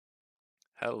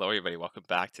Hello everybody, welcome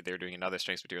back. Today we're doing another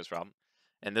strengths materials problem.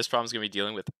 And this problem is going to be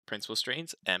dealing with principal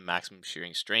strains and maximum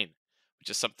shearing strain, which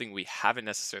is something we haven't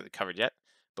necessarily covered yet,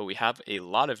 but we have a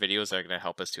lot of videos that are going to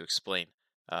help us to explain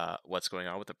what's going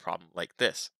on with a problem like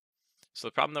this. So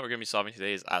the problem that we're going to be solving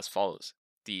today is as follows.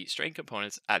 The strain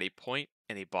components at a point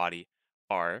in a body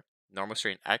are normal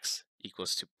strain x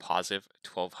equals to positive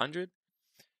 1200,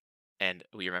 and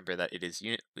we remember that it is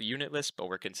unitless, but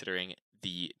we're considering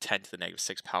the 10 to the negative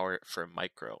 6 power for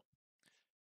micro.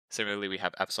 Similarly, we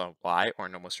have epsilon y, or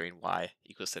normal strain y,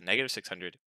 equals to negative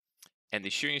 600, and the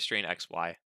shearing strain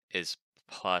xy is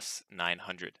plus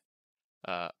 900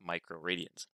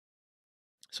 microradians.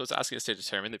 So it's asking us to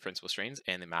determine the principal strains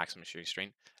and the maximum shearing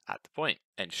strain at the point,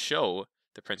 and show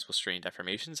the principal strain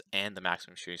deformations and the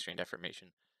maximum shearing strain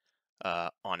deformation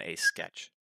on a sketch.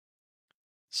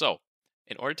 So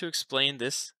in order to explain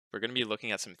this, we're going to be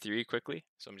looking at some theory quickly.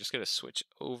 So I'm just going to switch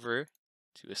over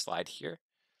to a slide here,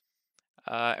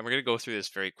 and we're going to go through this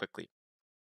very quickly.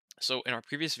 So in our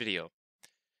previous video,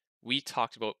 we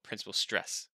talked about principal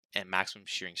stress and maximum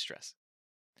shearing stress.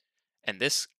 And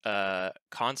this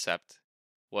concept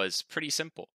was pretty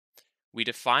simple. We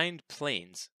defined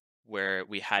planes where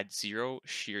we had zero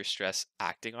shear stress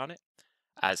acting on it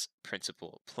as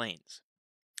principal planes.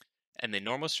 And the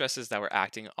normal stresses that were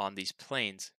acting on these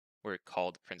planes were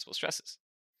called principal stresses.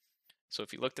 So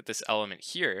if you looked at this element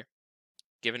here,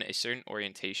 given a certain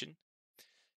orientation,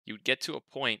 you would get to a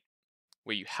point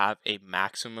where you have a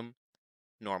maximum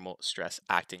normal stress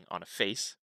acting on a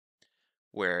face,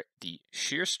 where the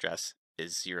shear stress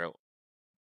is 0.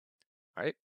 All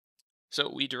right.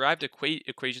 So we derived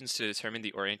equations to determine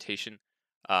the orientation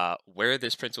where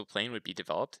this principal plane would be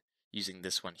developed using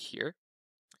this one here.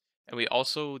 And we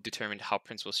also determined how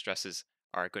principal stresses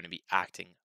are going to be acting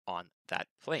on that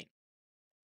plane.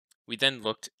 We then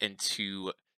looked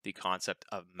into the concept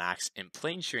of max in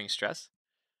plane shearing stress,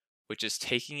 which is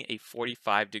taking a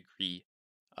 45-degree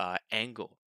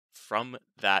angle from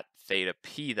that theta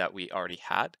p that we already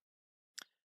had,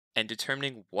 and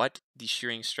determining what the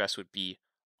shearing stress would be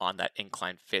on that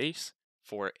inclined face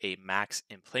for a max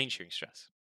in plane shearing stress.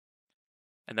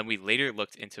 And then we later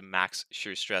looked into max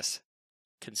shear stress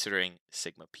considering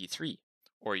sigma p3,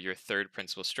 or your third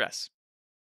principal stress,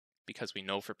 because we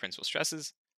know for principal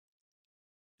stresses,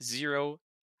 0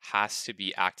 has to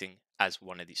be acting as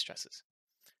one of these stresses.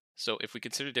 So if we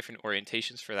consider different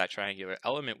orientations for that triangular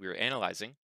element we were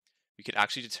analyzing, we could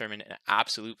actually determine an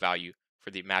absolute value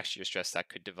for the max shear stress that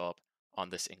could develop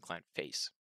on this inclined face.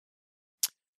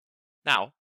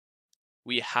 Now,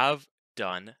 we have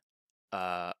done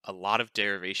a lot of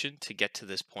derivation to get to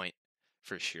this point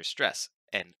for shear stress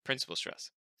and principal stress.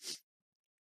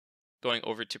 Going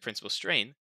over to principal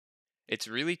strain, it's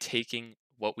really taking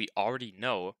what we already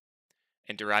know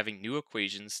and deriving new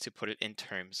equations to put it in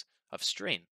terms of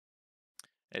strain.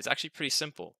 And it's actually pretty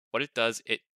simple. What it does,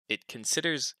 it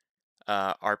considers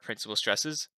our principal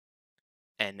stresses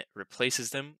and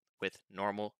replaces them with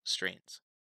normal strains.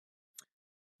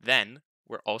 Then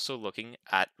we're also looking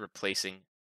at replacing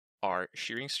our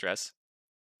shearing stress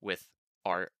with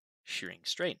our shearing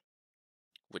strain,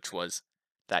 which was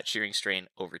that shearing strain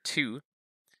over 2,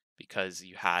 because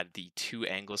you had the two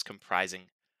angles comprising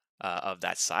of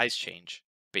that size change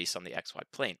based on the xy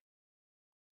plane.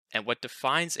 And what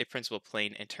defines a principal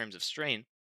plane in terms of strain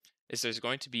is there's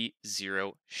going to be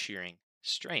 0 shearing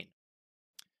strain.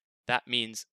 That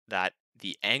means that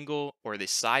the angle or the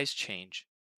size change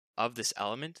of this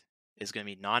element is going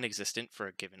to be non-existent for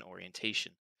a given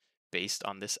orientation based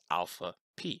on this alpha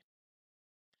p.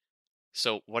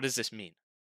 So what does this mean?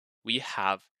 We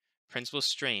have principal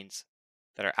strains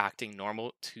that are acting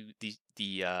normal to the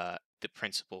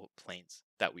principal planes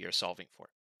that we are solving for.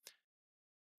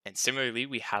 And similarly,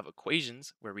 we have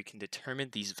equations where we can determine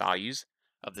these values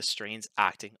of the strains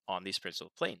acting on these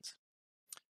principal planes.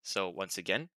 So once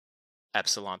again,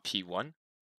 epsilon p1,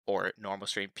 or normal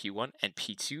strain p1, and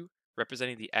p2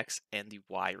 representing the x and the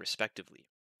y respectively.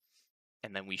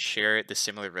 And then we share the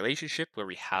similar relationship where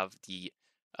we have the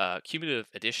cumulative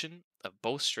addition of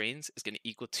both strains is going to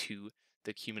equal to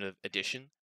the cumulative addition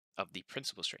of the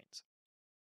principal strains.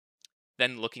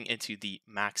 Then looking into the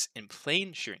max in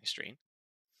plane shearing strain,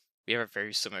 we have a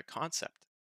very similar concept.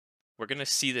 We're going to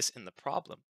see this in the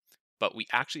problem, but we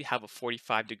actually have a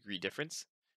 45-degree difference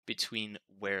between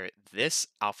where this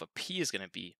alpha p is going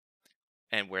to be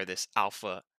and where this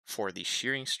alpha for the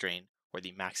shearing strain, or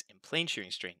the max in plane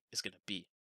shearing strain, is going to be.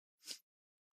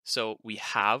 So we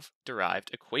have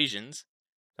derived equations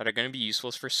that are going to be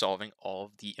useful for solving all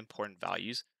of the important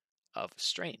values of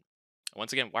strain.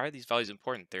 Once again, why are these values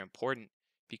important? They're important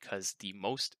because the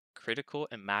most critical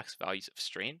and max values of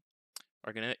strain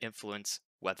are going to influence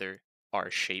whether our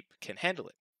shape can handle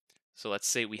it. So let's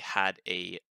say we had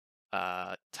a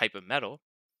type of metal.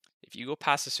 If you go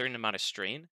past a certain amount of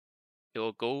strain, it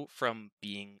will go from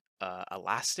being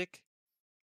elastic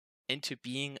into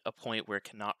being a point where it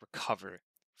cannot recover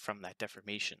from that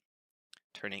deformation,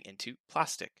 turning into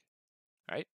plastic,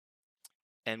 right?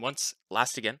 And once,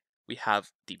 last again, we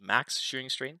have the max shearing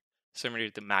strain, similar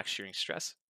to the max shearing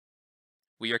stress.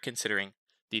 We are considering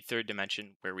the third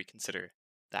dimension where we consider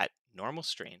that normal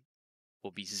strain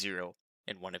will be 0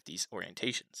 in one of these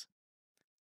orientations.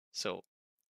 So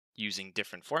using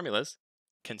different formulas,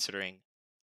 considering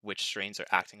which strains are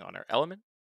acting on our element,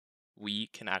 we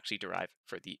can actually derive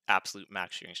for the absolute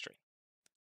max shearing strain.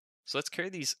 So let's carry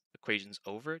these equations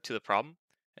over to the problem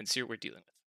and see what we're dealing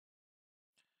with.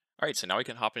 All right, so now we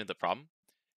can hop into the problem.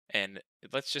 And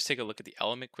let's just take a look at the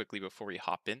element quickly before we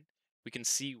hop in. We can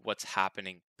see what's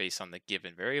happening based on the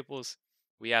given variables.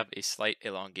 We have a slight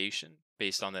elongation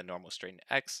based on the normal strain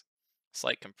x,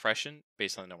 slight compression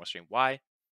based on the normal strain y,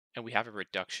 and we have a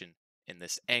reduction in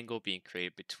this angle being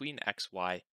created between x,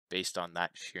 y based on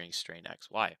that shearing strain x,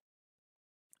 y.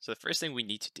 So the first thing we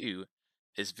need to do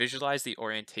is visualize the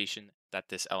orientation that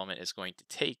this element is going to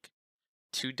take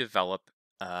to develop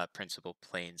principal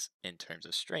planes in terms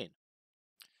of strain.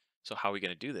 So how are we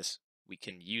going to do this? We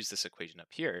can use this equation up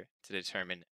here to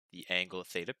determine the angle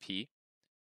theta p,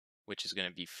 which is going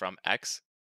to be from x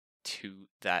to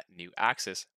that new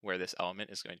axis where this element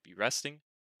is going to be resting,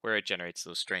 where it generates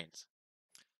those strains.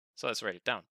 So let's write it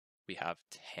down. We have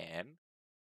tan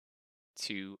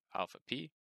 2 alpha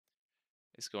p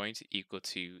is going to equal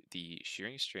to the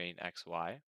shearing strain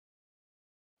xy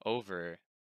over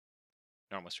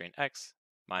normal strain x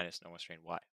minus normal strain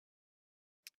y.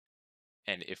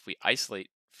 And if we isolate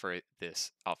for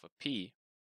this alpha p,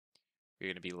 you're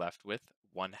going to be left with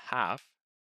 1/2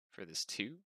 for this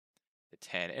 2, the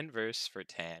tan inverse for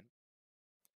tan,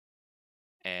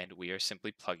 and we are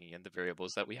simply plugging in the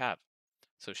variables that we have.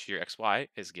 So shear xy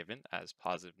is given as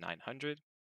positive 900.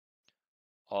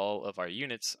 All of our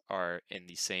units are in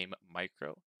the same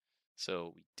micro,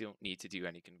 so we don't need to do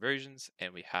any conversions,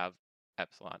 and we have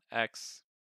epsilon x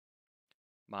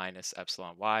minus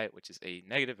epsilon y, which is a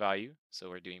negative value, so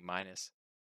we're doing minus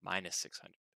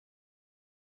 600.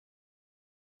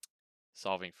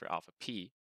 Solving for alpha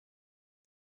p,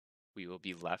 we will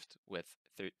be left with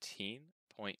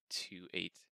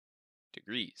 13.28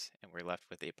 degrees, and we're left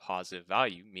with a positive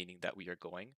value, meaning that we are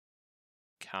going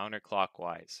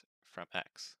counterclockwise from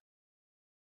x.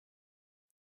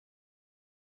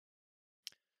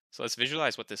 So let's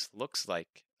visualize what this looks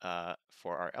like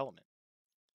for our element.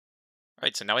 All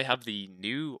right, so now we have the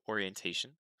new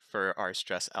orientation for our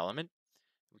stress element.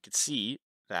 We can see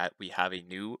that we have a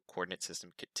new coordinate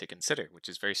system to consider, which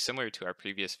is very similar to our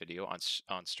previous video on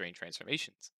strain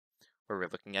transformations, where we're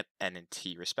looking at n and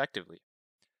t respectively.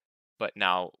 But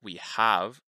now we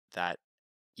have that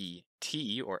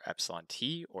ET or epsilon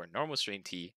t or normal strain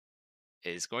t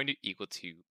is going to equal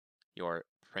to your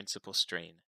principal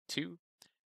strain 2,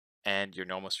 and your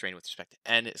normal strain with respect to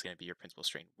n is going to be your principal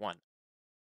strain 1.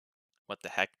 What the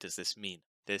heck does this mean?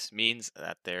 This means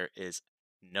that there is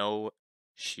no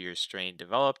shear strain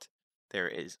developed. There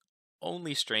is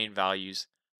only strain values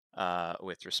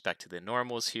with respect to the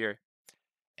normals here,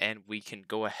 and we can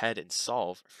go ahead and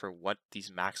solve for what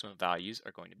these maximum values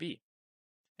are going to be.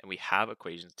 And we have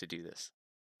equations to do this.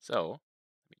 So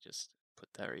let me just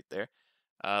put that right there.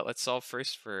 Let's solve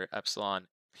first for epsilon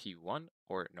p1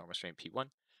 or normal strain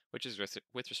p1, which is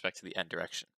with respect to the n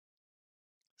direction.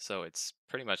 So it's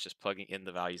pretty much just plugging in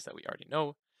the values that we already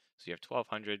know. So you have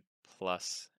 1200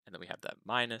 plus, and then we have that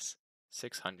minus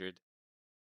 600,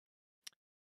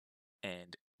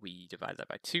 and we divide that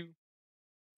by 2.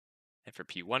 And for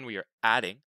p1, we are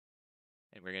adding,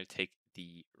 and we're going to take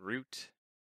the root.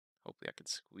 Hopefully I can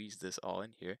squeeze this all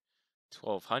in here.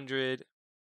 1200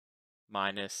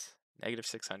 minus negative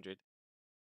 600,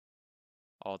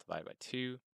 all divided by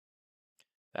 2.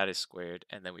 That is squared,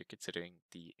 and then we're considering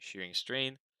the shearing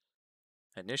strain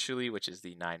initially, which is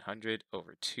the 900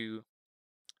 over 2.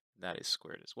 That is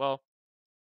squared as well.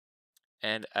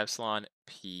 And epsilon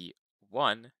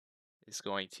p1 is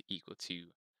going to equal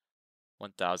to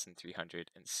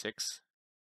 1,306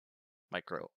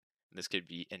 micro. And this could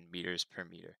be in meters per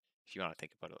meter, if you want to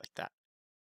think about it like that.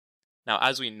 Now,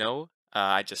 as we know,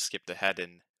 I just skipped ahead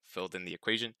and filled in the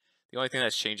equation. The only thing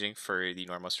that's changing for the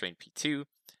normal strain P2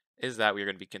 is that we're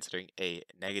going to be considering a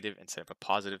negative instead of a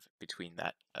positive between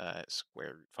that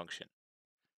square root function.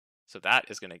 So that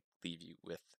is going to leave you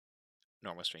with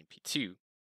normal strain P2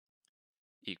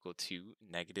 equal to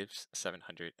negative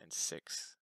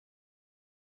 706.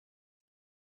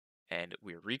 And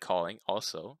we're recalling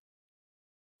also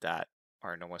that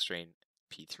our normal strain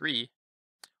P3,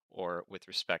 or with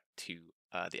respect to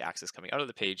the axis coming out of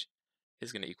the page,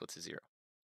 is going to equal to 0.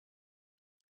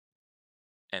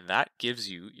 And that gives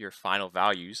you your final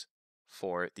values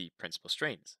for the principal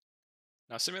strains.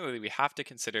 Now, similarly, we have to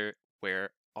consider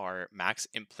where our max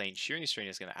in-plane shearing strain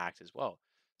is going to act as well.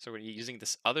 So we're using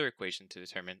this other equation to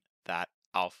determine that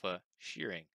alpha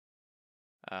shearing.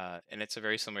 And it's a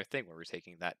very similar thing where we're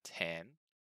taking that tan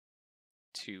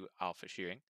to alpha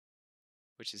shearing,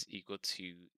 which is equal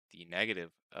to the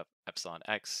negative of epsilon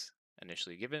x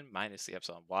initially given minus the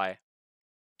epsilon y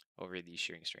over the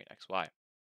shearing strain xy.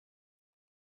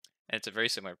 And it's a very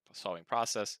similar solving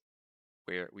process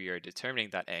where we are determining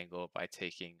that angle by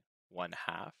taking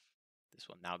 1/2. This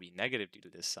will now be negative due to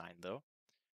this sign though,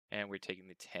 and we're taking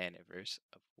the tan inverse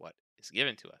of what is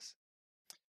given to us.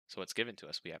 So what's given to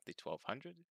us, we have the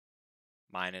 1200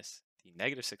 minus the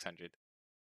negative 600,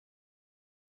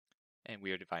 and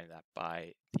we are dividing that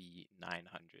by the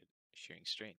 900 shearing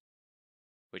strain,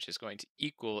 which is going to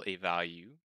equal a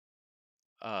value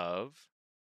of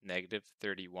negative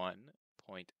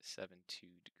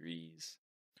 31.72 degrees.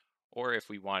 Or if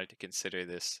we wanted to consider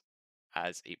this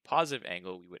as a positive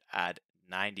angle, we would add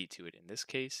 90 to it in this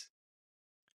case,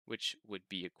 which would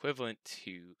be equivalent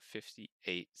to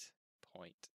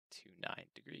 58.29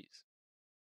 degrees.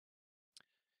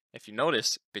 If you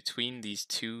notice, between these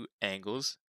two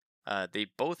angles, they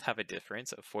both have a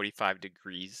difference of 45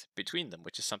 degrees between them,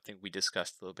 which is something we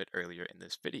discussed a little bit earlier in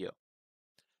this video.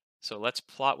 So let's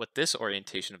plot what this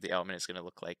orientation of the element is going to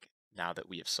look like now that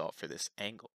we have solved for this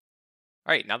angle.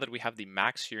 All right, now that we have the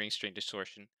max shearing strain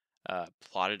distortion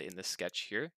plotted in the sketch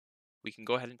here, we can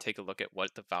go ahead and take a look at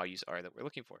what the values are that we're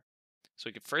looking for. So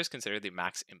we can first consider the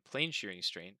max in-plane shearing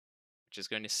strain, which is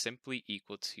going to simply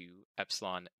equal to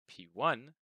epsilon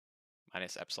P1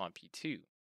 minus epsilon P2.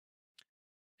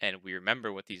 And we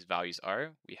remember what these values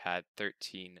are. We had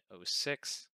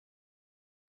 1306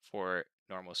 for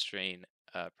normal strain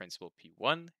principal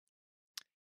P1,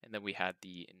 and then we had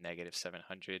the negative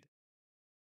 700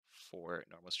 for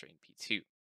normal strain P2.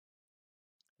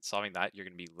 Solving that, you're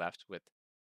going to be left with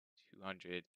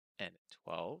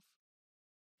 212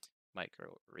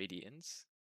 microradians.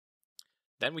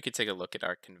 Then we could take a look at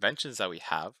our conventions that we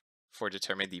have for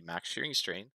determining the max shearing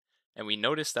strain, and we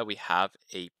notice that we have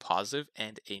a positive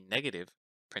and a negative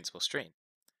principal strain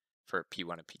for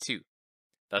P1 and P2,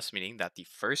 thus meaning that the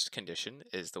first condition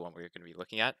is the one we're going to be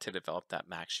looking at to develop that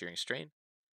max shearing strain.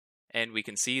 And we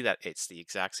can see that it's the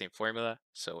exact same formula.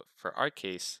 So for our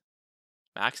case,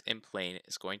 max in plane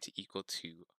is going to equal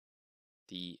to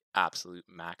the absolute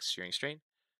max shearing strain,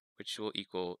 which will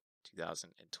equal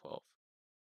 2012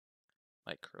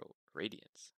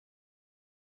 microradians.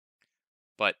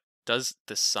 But does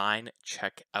the sign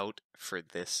check out for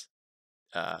this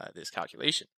this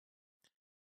calculation?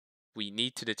 We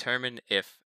need to determine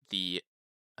if the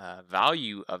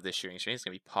value of the shearing strain is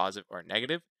going to be positive or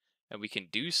negative, and we can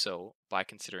do so by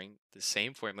considering the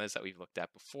same formulas that we've looked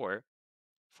at before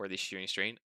for the shearing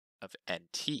strain of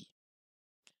NT.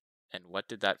 And what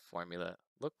did that formula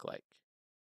look like?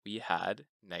 We had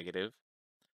negative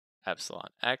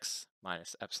epsilon x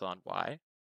minus epsilon y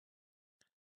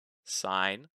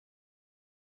sine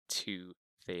 2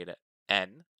 theta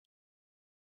n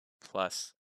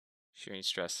plus shearing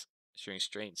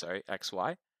strain,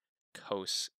 xy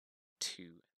cos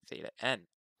 2 theta n.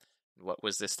 What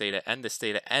was this theta n? This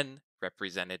theta n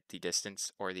represented the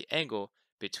distance or the angle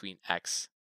between x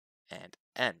and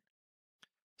n.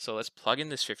 So let's plug in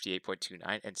this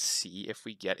 58.29 and see if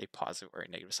we get a positive or a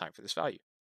negative sign for this value.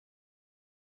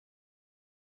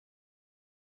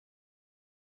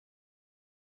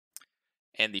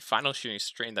 And the final shearing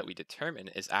strain that we determine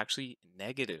is actually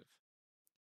negative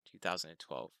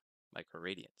 2012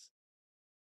 microradians,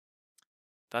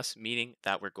 thus meaning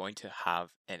that we're going to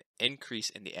have an increase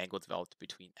in the angle developed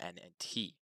between n and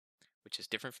t, which is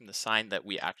different from the sign that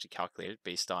we actually calculated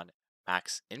based on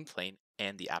max in plane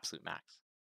and the absolute max.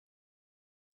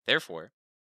 Therefore,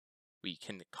 we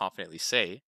can confidently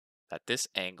say that this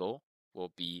angle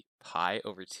will be pi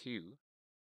over 2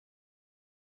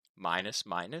 minus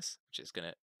minus, which is going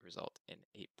to result in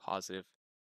a positive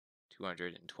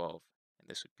 212, and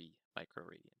this would be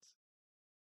microradians.